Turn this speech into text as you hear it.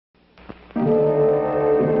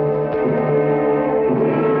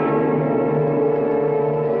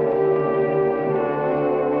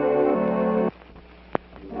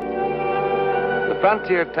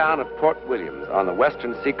frontier town of Port Williams on the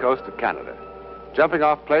western seacoast of Canada. Jumping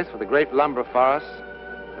off place for the great lumber forests,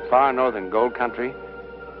 the far northern gold country,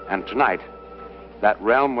 and tonight, that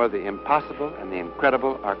realm where the impossible and the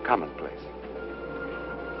incredible are commonplace.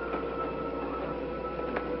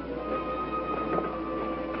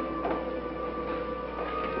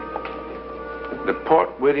 The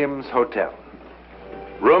Port Williams Hotel.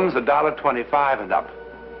 Rooms $1.25 and up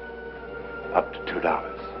to $2.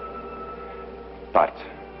 But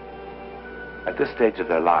at this stage of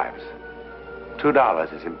their lives,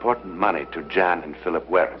 $2 is important money to Jan and Philip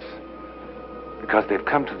Werris, because they've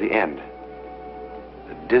come to the end,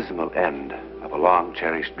 the dismal end of a long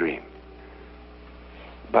cherished dream.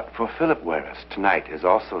 But for Philip Werris, tonight is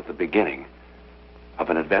also the beginning of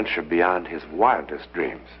an adventure beyond his wildest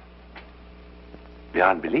dreams.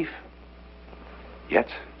 Beyond belief. Yet,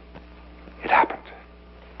 it happened.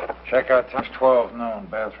 Check out 12 noon.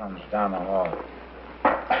 Bathrooms down the hall.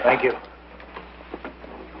 Thank you.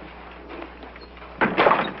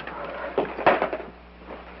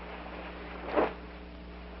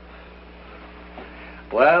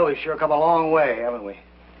 Well, we've sure come a long way, haven't we?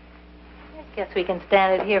 I guess we can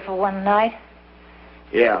stand it here for one night.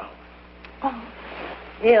 Yeah. Oh,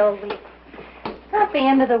 Bill, not the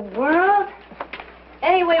end of the world.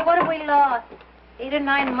 Anyway, what have we lost? 8 or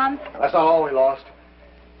 9 months? That's not all we lost.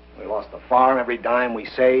 We lost the farm, every dime we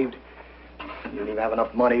saved. We didn't even have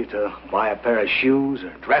enough money to buy a pair of shoes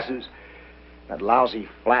or dresses. That lousy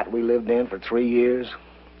flat we lived in for 3 years.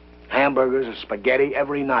 Hamburgers or spaghetti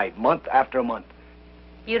every night, month after month.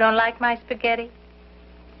 You don't like my spaghetti?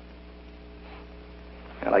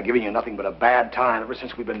 And I've given you nothing but a bad time ever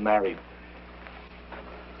since we've been married.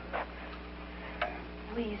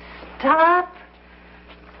 We stop?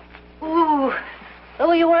 Ooh,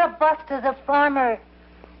 so you were a bust as a farmer.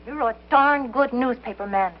 You're a darn good newspaper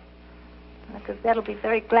man. The Gazette will be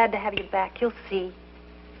very glad to have you back. You'll see.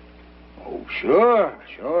 Oh,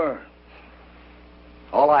 sure.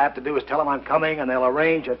 All I have to do is tell them I'm coming, and they'll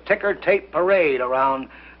arrange a ticker-tape parade around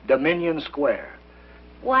Dominion Square.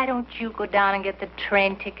 Why don't you go down and get the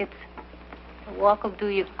train tickets? The walk will do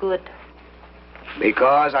you good.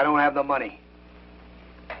 Because I don't have the money.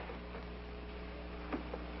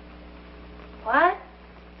 What?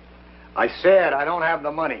 I said I don't have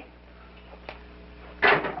the money.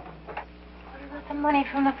 What about the money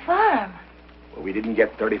from the farm? Well, we didn't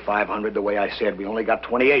get $3,500 the way I said. We only got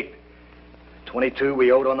 28. 22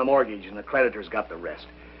 we owed on the mortgage, and the creditors got the rest.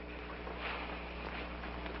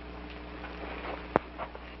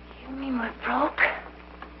 You mean we're broke?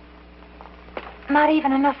 Not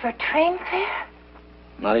even enough for a train fare?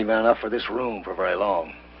 Not even enough for this room for very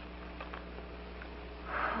long.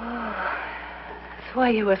 Oh, that's why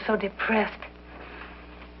you were so depressed.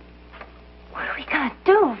 What are we gonna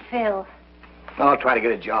do, Phil? I'll try to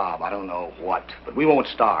get a job. I don't know what, but we won't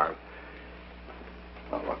starve.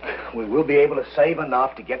 Well, look, we will be able to save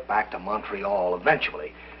enough to get back to Montreal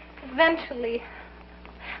eventually. Eventually?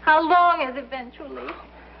 How long is eventually?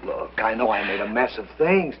 Look, I know I made a mess of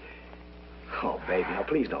things. Oh, baby, now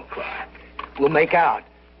please don't cry. We'll make out.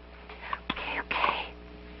 Okay.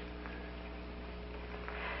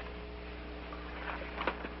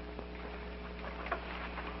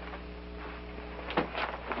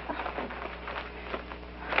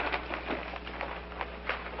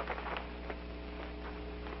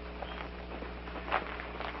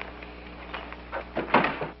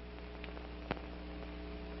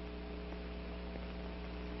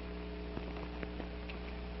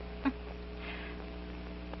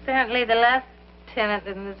 Apparently the last tenant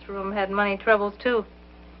in this room had money troubles, too.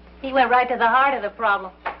 He went right to the heart of the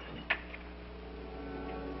problem.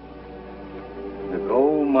 The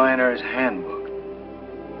Gold Miner's Handbook.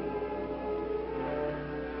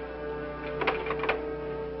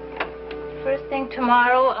 First thing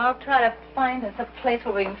tomorrow, I'll try to find us a place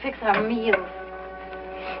where we can fix our meals.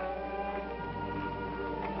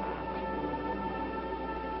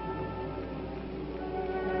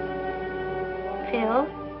 Phil?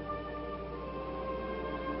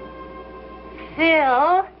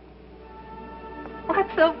 Phil?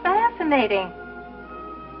 What's so fascinating?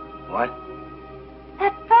 What?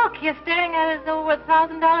 That book you're staring at is over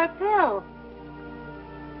 $1,000 bill.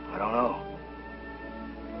 I don't know.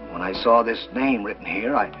 When I saw this name written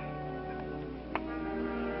here,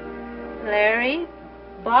 Larry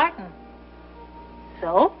Barton.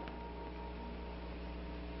 So?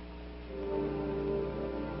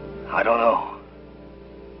 I don't know.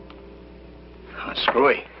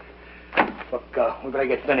 Screwy. Look, we better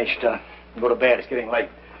get finished. Go to bed. It's getting late.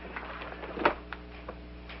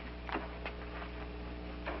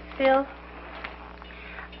 Phil,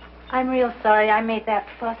 I'm real sorry I made that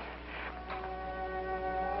fuss.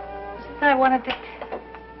 Just I wanted to...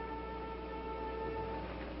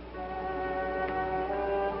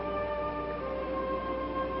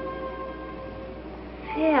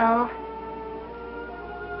 Phil.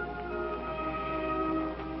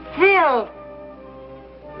 Phil!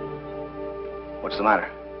 What's the matter?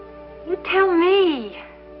 You tell me.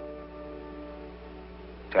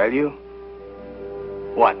 Tell you?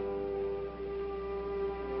 What?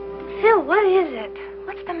 Phil, what is it?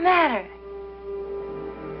 What's the matter?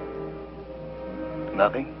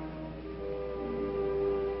 Nothing.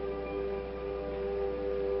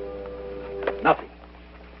 Nothing.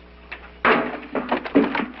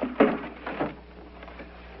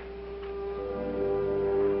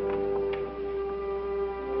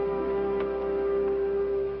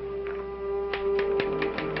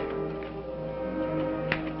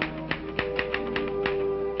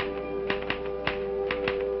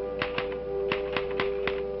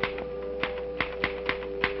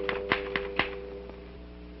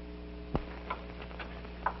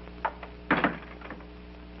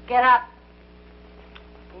 Get up.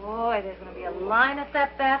 Boy, there's going to be a line at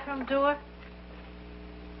that bathroom door.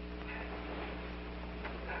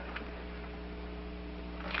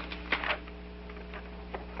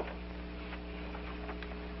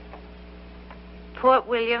 Port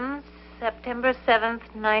Williams, September 7th,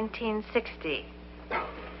 1960.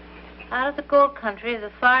 Out of the gold country of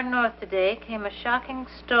the far north today came a shocking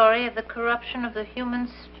story of the corruption of the human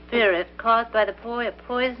spirit caused by the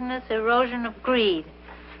poisonous erosion of greed.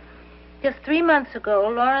 Just 3 months ago,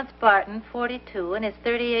 Lawrence Barton, 42, and his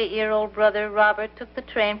 38-year-old brother Robert took the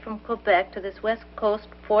train from Quebec to this west coast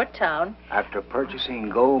port town. After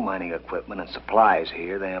purchasing gold mining equipment and supplies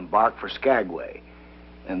here, they embarked for Skagway,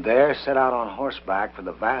 and there set out on horseback for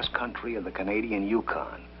the vast country of the Canadian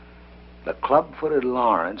Yukon. The club-footed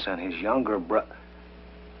Lawrence and his younger brother...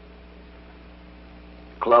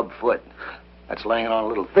 Club-foot. That's laying it on a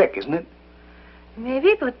little thick, isn't it?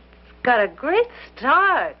 Maybe, but it's got a great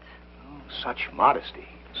start. Such modesty.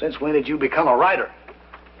 Since when did you become a writer?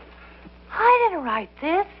 I didn't write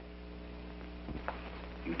this.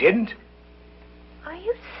 You didn't? Are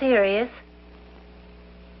you serious?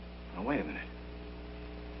 Now, wait a minute.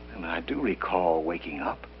 I do recall waking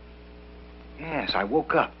up. Yes, I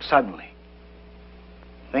woke up suddenly,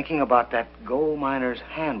 thinking about that gold miner's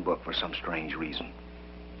handbook for some strange reason.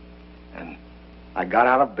 And I got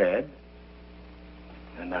out of bed,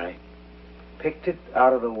 and I picked it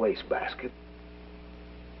out of the wastebasket.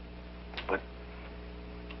 But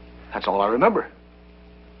that's all I remember.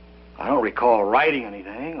 I don't recall writing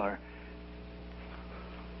anything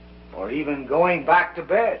or even going back to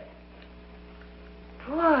bed.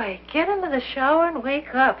 Boy, get into the shower and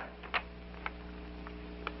wake up.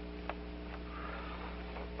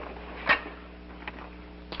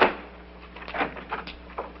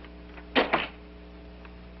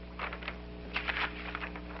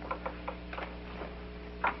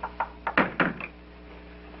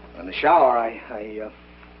 In the shower, I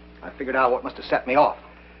figured out what must have set me off.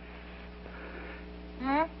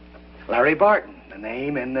 Hmm? Larry Barton, the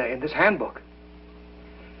name in this handbook.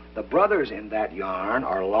 The brothers in that yarn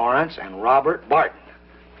are Lawrence and Robert Barton.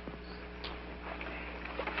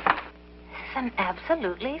 It's an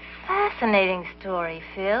absolutely fascinating story,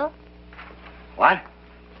 Phil. What?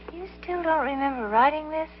 You still don't remember writing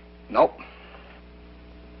this? Nope.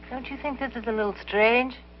 Don't you think this is a little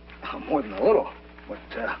strange? More than a little.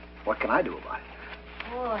 What can I do about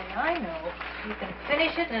it? Boy, I know. You can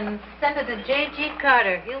finish it and send it to J.G.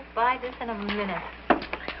 Carter. He'll buy this in a minute.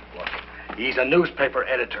 Look, he's a newspaper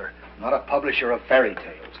editor, not a publisher of fairy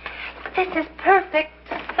tales. This is perfect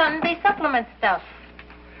Sunday supplement stuff.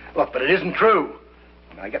 Look, but it isn't true.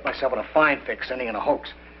 I get myself in a fine fix sending in a hoax.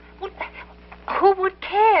 Well, who would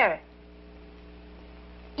care?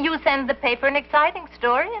 You send the paper an exciting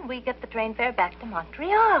story, and we get the train fare back to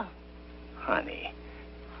Montreal. Honey.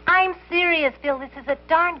 I'm serious, Phil. This is a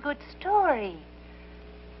darn good story.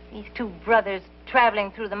 These two brothers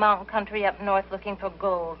traveling through the mountain country up north looking for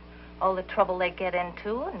gold. All the trouble they get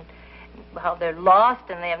into and how they're lost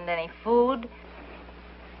and they haven't any food.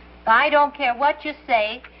 I don't care what you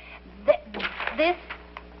say. This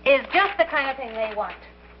is just the kind of thing they want.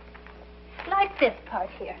 Like this part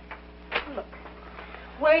here. Look.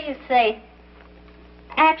 Where you say,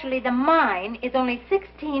 actually, the mine is only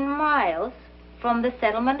 16 miles from the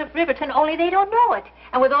settlement of Riverton, only they don't know it.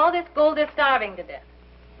 And with all this gold, they're starving to death.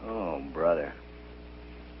 Oh, brother.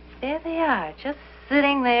 There they are, just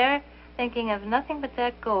sitting there, thinking of nothing but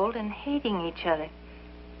that gold and hating each other.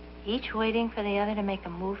 Each waiting for the other to make a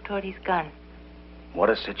move toward his gun. What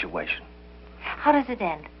a situation. How does it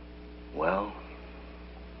end? Well,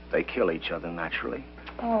 they kill each other naturally.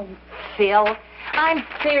 Oh, Phil, I'm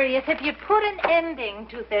serious. If you put an ending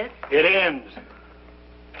to this... It ends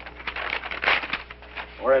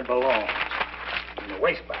where it belongs, in the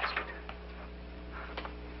wastebasket.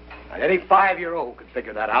 Now, any 5-year-old could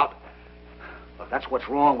figure that out. But that's what's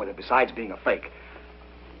wrong with it, besides being a fake.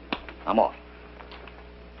 I'm off.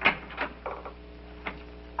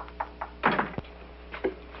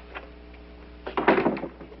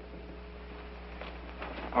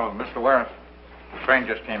 Oh, Mr. Warren, the train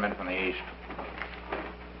just came in from the east.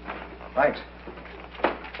 Thanks.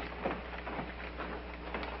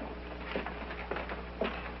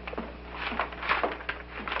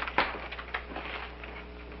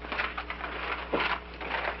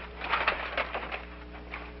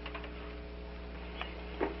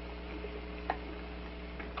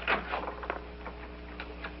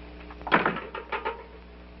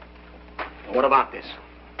 What about this?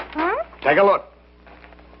 Huh? Take a look.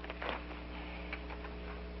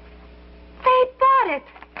 They bought it.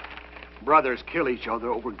 Brothers kill each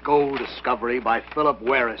other over gold discovery by Philip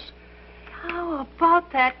Werris. How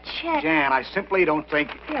about that check? Jan, I simply don't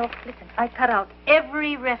think... Phil, listen, I cut out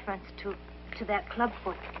every reference to that club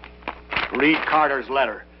book. Read Carter's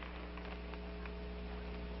letter.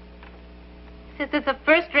 Says it's a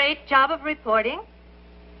first-rate job of reporting.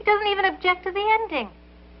 He doesn't even object to the ending.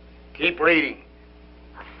 Keep reading.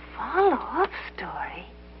 A follow-up story?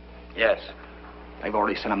 Yes. They've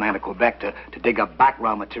already sent a man to Quebec to dig up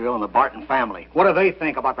background material on the Barton family. What do they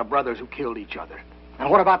think about the brothers who killed each other? And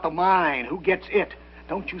what about the mine? Who gets it?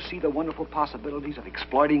 Don't you see the wonderful possibilities of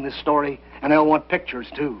exploiting this story? And they'll want pictures,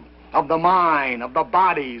 too. Of the mine, of the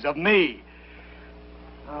bodies, of me.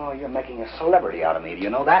 Oh, you're making a celebrity out of me. Do you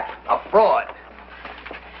know that? A fraud.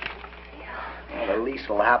 Well, the least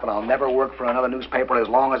will happen, I'll never work for another newspaper as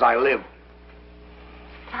long as I live.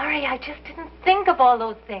 Sorry, I just didn't think of all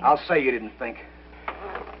those things. I'll say you didn't think.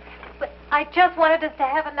 But I just wanted us to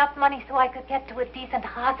have enough money so I could get to a decent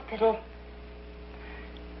hospital.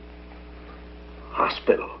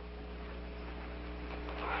 Hospital?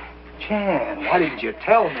 Jan, why didn't you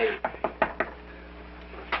tell me?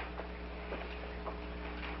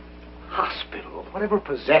 Hospital? Whatever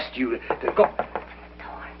possessed you to go...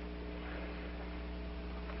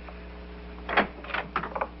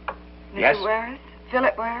 Yes? Mr. Werris?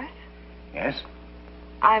 Philip Werris? Yes?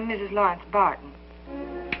 I'm Mrs. Lawrence Barton.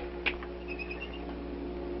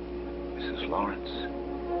 Mrs. Lawrence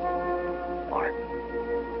Barton.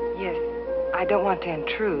 Yes, I don't want to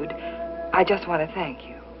intrude. I just want to thank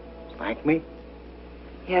you. Thank me?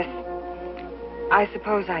 Yes, I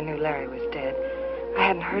suppose I knew Larry was dead. I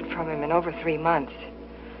hadn't heard from him in over 3 months.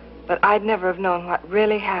 But I'd never have known what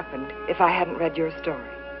really happened if I hadn't read your story.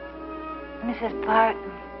 Mrs.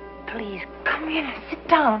 Barton, please, come here and sit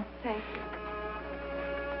down. Thank you.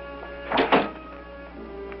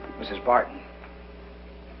 Mrs. Barton,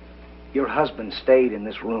 your husband stayed in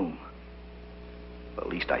this room. At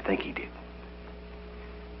least I think he did.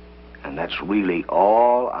 And that's really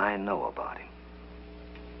all I know about him.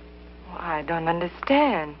 Well, I don't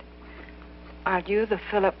understand. Are you the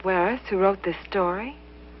Philip Werris who wrote this story?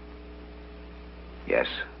 Yes.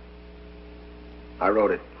 I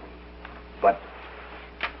wrote it. But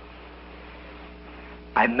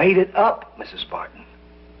I made it up, Mrs. Barton.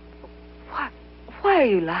 What? Why are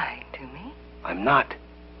you lying to me? I'm not.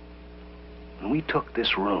 When we took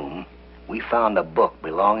this room, we found a book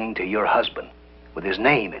belonging to your husband with his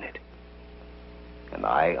name in it. And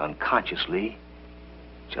I unconsciously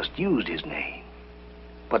just used his name.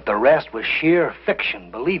 But the rest was sheer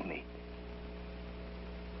fiction, believe me.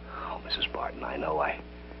 Oh, Mrs. Barton, I know I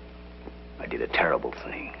did a terrible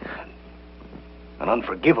thing. An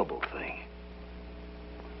unforgivable thing.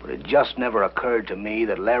 But it just never occurred to me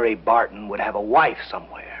that Larry Barton would have a wife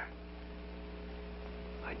somewhere.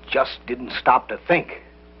 I just didn't stop to think.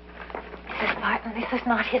 Mrs. Barton, this is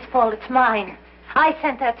not his fault. It's mine. I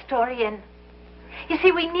sent that story in. You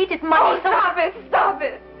see, we needed money. Oh, stop it! Stop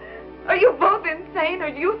it! Are you both insane,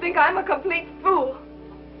 or do you think I'm a complete fool?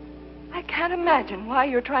 I can't imagine why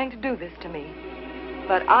you're trying to do this to me.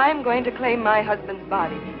 But I'm going to claim my husband's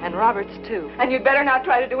body, and Robert's too. And you'd better not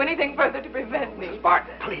try to do anything further to prevent me. Mrs.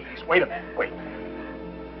 Barton, please, wait a minute, wait.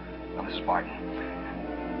 Now, Mrs. Barton,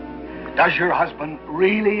 does your husband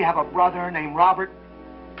really have a brother named Robert?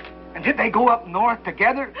 And did they go up north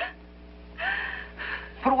together?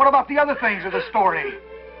 But what about the other things of the story?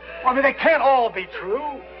 I mean, they can't all be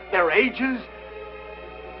true. Their ages,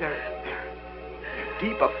 their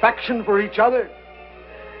deep affection for each other.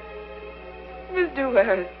 Mr.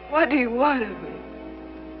 Werris, what do you want of me?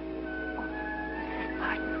 Mrs.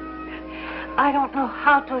 Barton, I don't know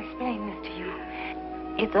how to explain this to you.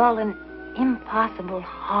 It's all an impossible,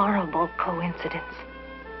 horrible coincidence.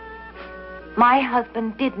 My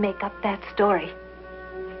husband did make up that story.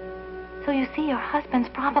 So you see, your husband's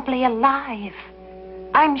probably alive.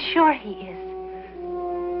 I'm sure he is.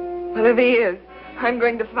 Well, if he is, I'm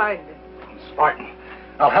going to find him. Spartan,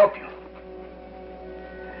 I'll help you.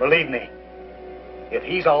 Believe me, if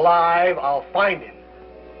he's alive, I'll find him.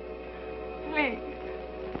 Please.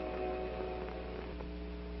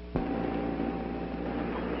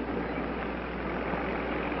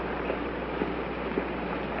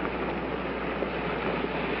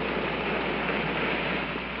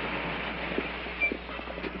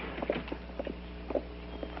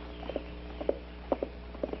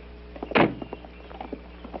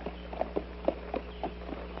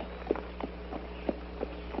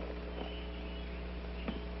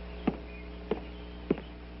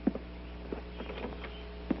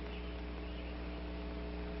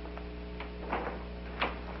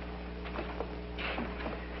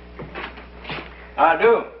 I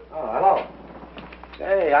do. Oh, hello.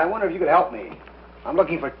 Say, I wonder if you could help me. I'm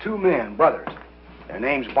looking for two men, brothers. Their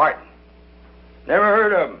name's Barton. Never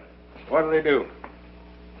heard of them. What do they do?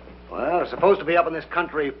 Well, they're supposed to be up in this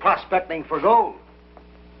country prospecting for gold.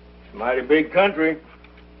 It's a mighty big country.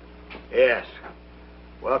 Yes.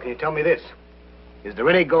 Well, can you tell me this? Is there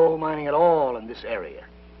any gold mining at all in this area?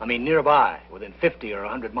 I mean, nearby, within 50 or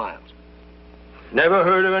 100 miles. Never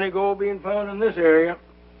heard of any gold being found in this area.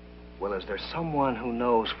 Well, is there someone who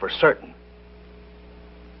knows for certain?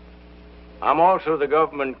 I'm also the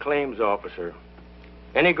government claims officer.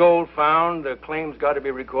 Any gold found, the claim's got to be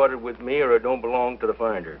recorded with me or it don't belong to the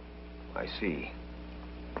finder. I see.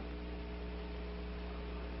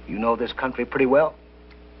 You know this country pretty well?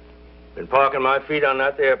 Been parking my feet on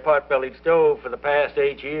that there pot-bellied stove for the past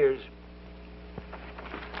 8 years.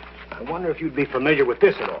 I wonder if you'd be familiar with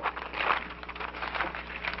this at all.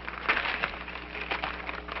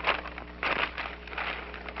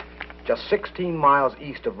 Just 16 miles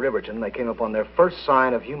east of Riverton, they came upon their first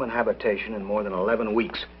sign of human habitation in more than 11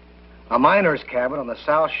 weeks. A miner's cabin on the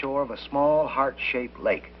south shore of a small heart-shaped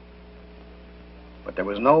lake. But there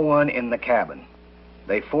was no one in the cabin.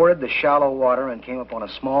 They forded the shallow water and came upon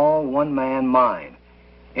a small one-man mine.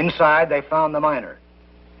 Inside, they found the miner.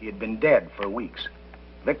 He had been dead for weeks,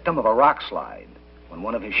 victim of a rock slide when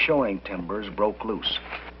one of his shoring timbers broke loose.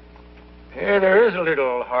 Yeah, there is a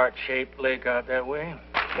little heart-shaped lake out that way.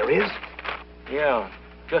 There is? Yeah,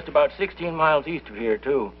 just about 16 miles east of here,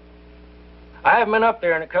 too. I haven't been up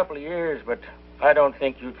there in a couple of years, but I don't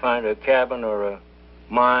think you'd find a cabin or a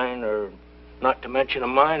mine or not to mention a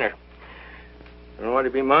miner. I don't know what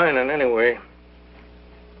he'd be mining anyway.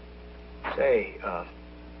 Say,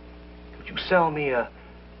 could you sell me a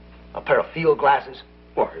pair of field glasses?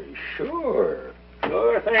 Why, sure.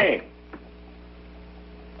 Sure thing.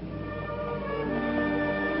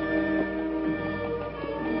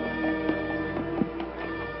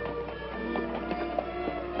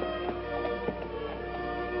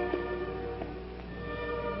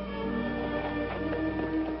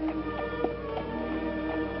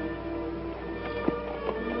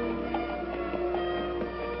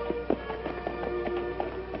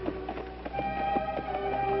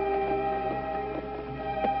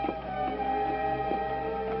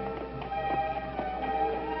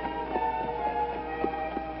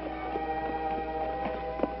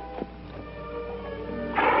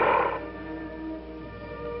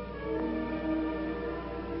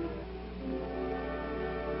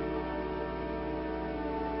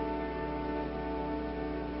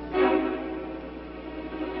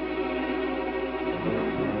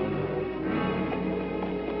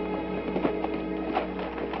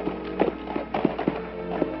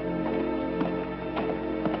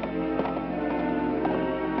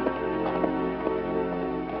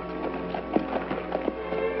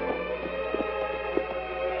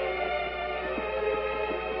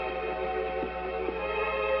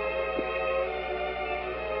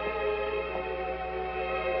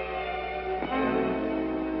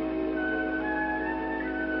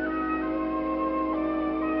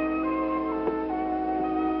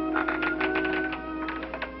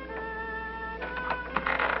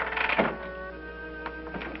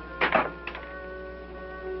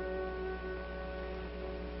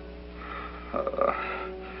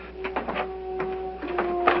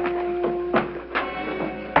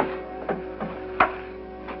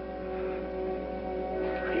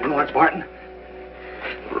 Martin?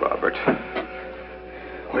 Robert.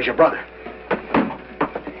 Where's your brother?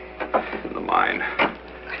 In the mine.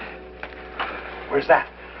 Where's that?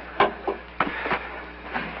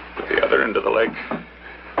 At the other end of the lake.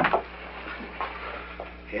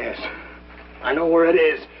 Yes. I know where it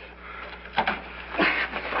is. All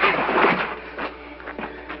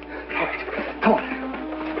right. Come on.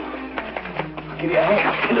 I'll give you a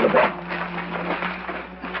hand into the bed.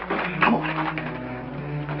 Come on.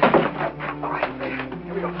 All right.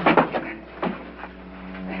 Here we go.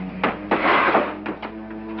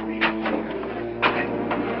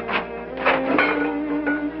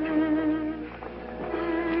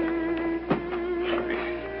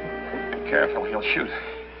 Careful, he'll shoot.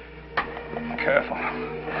 Careful.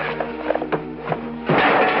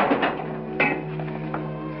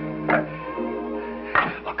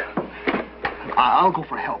 Look, I'll go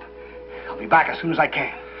for help. I'll be back as soon as I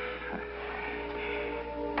can.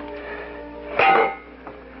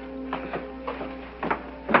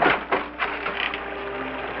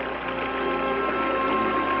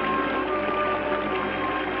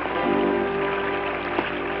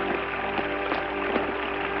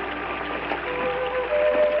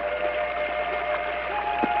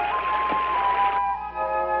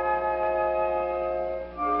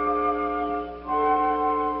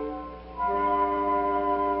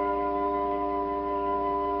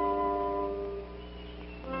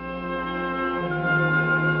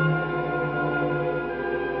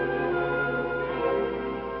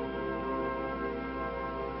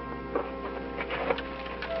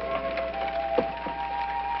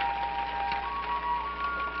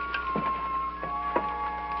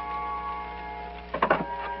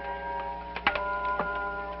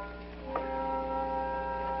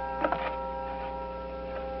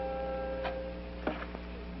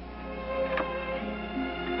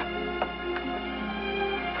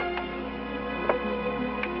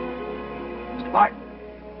 Martin.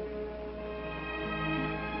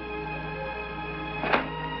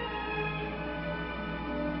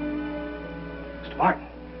 Mr. Martin.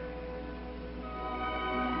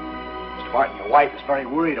 Mr. Martin, your wife is very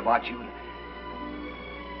worried about you.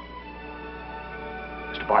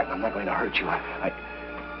 Mr. Martin, I'm not going to hurt you.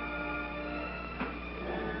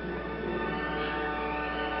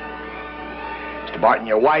 Mr. Martin,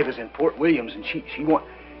 your wife is in Fort Williams, and she wants...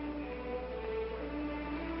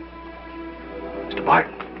 Mr.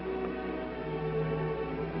 Martin.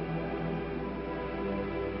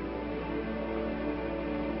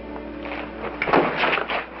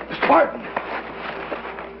 Mr. Martin.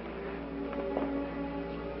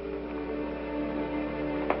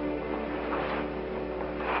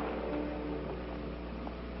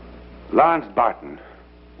 Lawrence Barton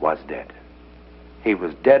was dead. He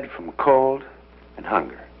was dead from cold and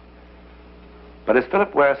hunger. But as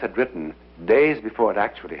Philip Ware had written days before it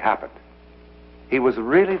actually happened, he was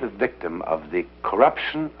really the victim of the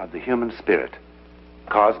corruption of the human spirit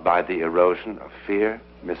caused by the erosion of fear,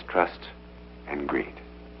 mistrust, and greed.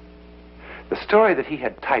 The story that he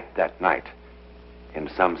had typed that night in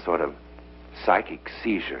some sort of psychic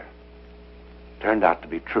seizure turned out to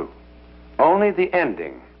be true. Only the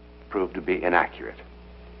ending proved to be inaccurate.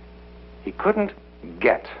 He couldn't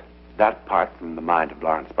get that part from the mind of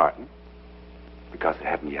Lawrence Barton because it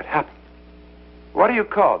hadn't yet happened. What do you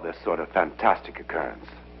call this sort of fantastic occurrence?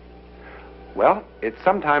 Well, it's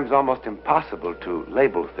sometimes almost impossible to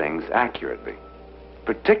label things accurately,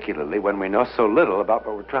 particularly when we know so little about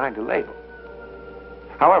what we're trying to label.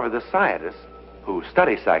 However, the scientists who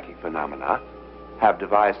study psychic phenomena have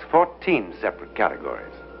devised 14 separate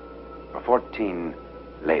categories, or 14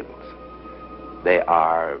 labels. They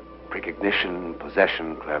are precognition,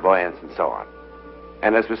 possession, clairvoyance, and so on.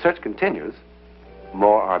 And as research continues,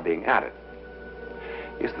 more are being added.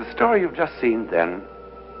 Is the story you've just seen, then,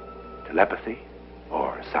 telepathy,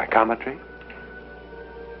 or psychometry,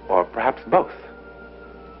 or perhaps both?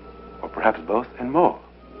 Or perhaps both and more?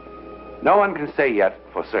 No one can say yet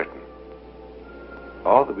for certain.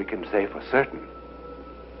 All that we can say for certain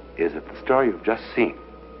is that the story you've just seen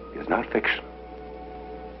is not fiction.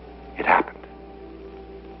 It happened.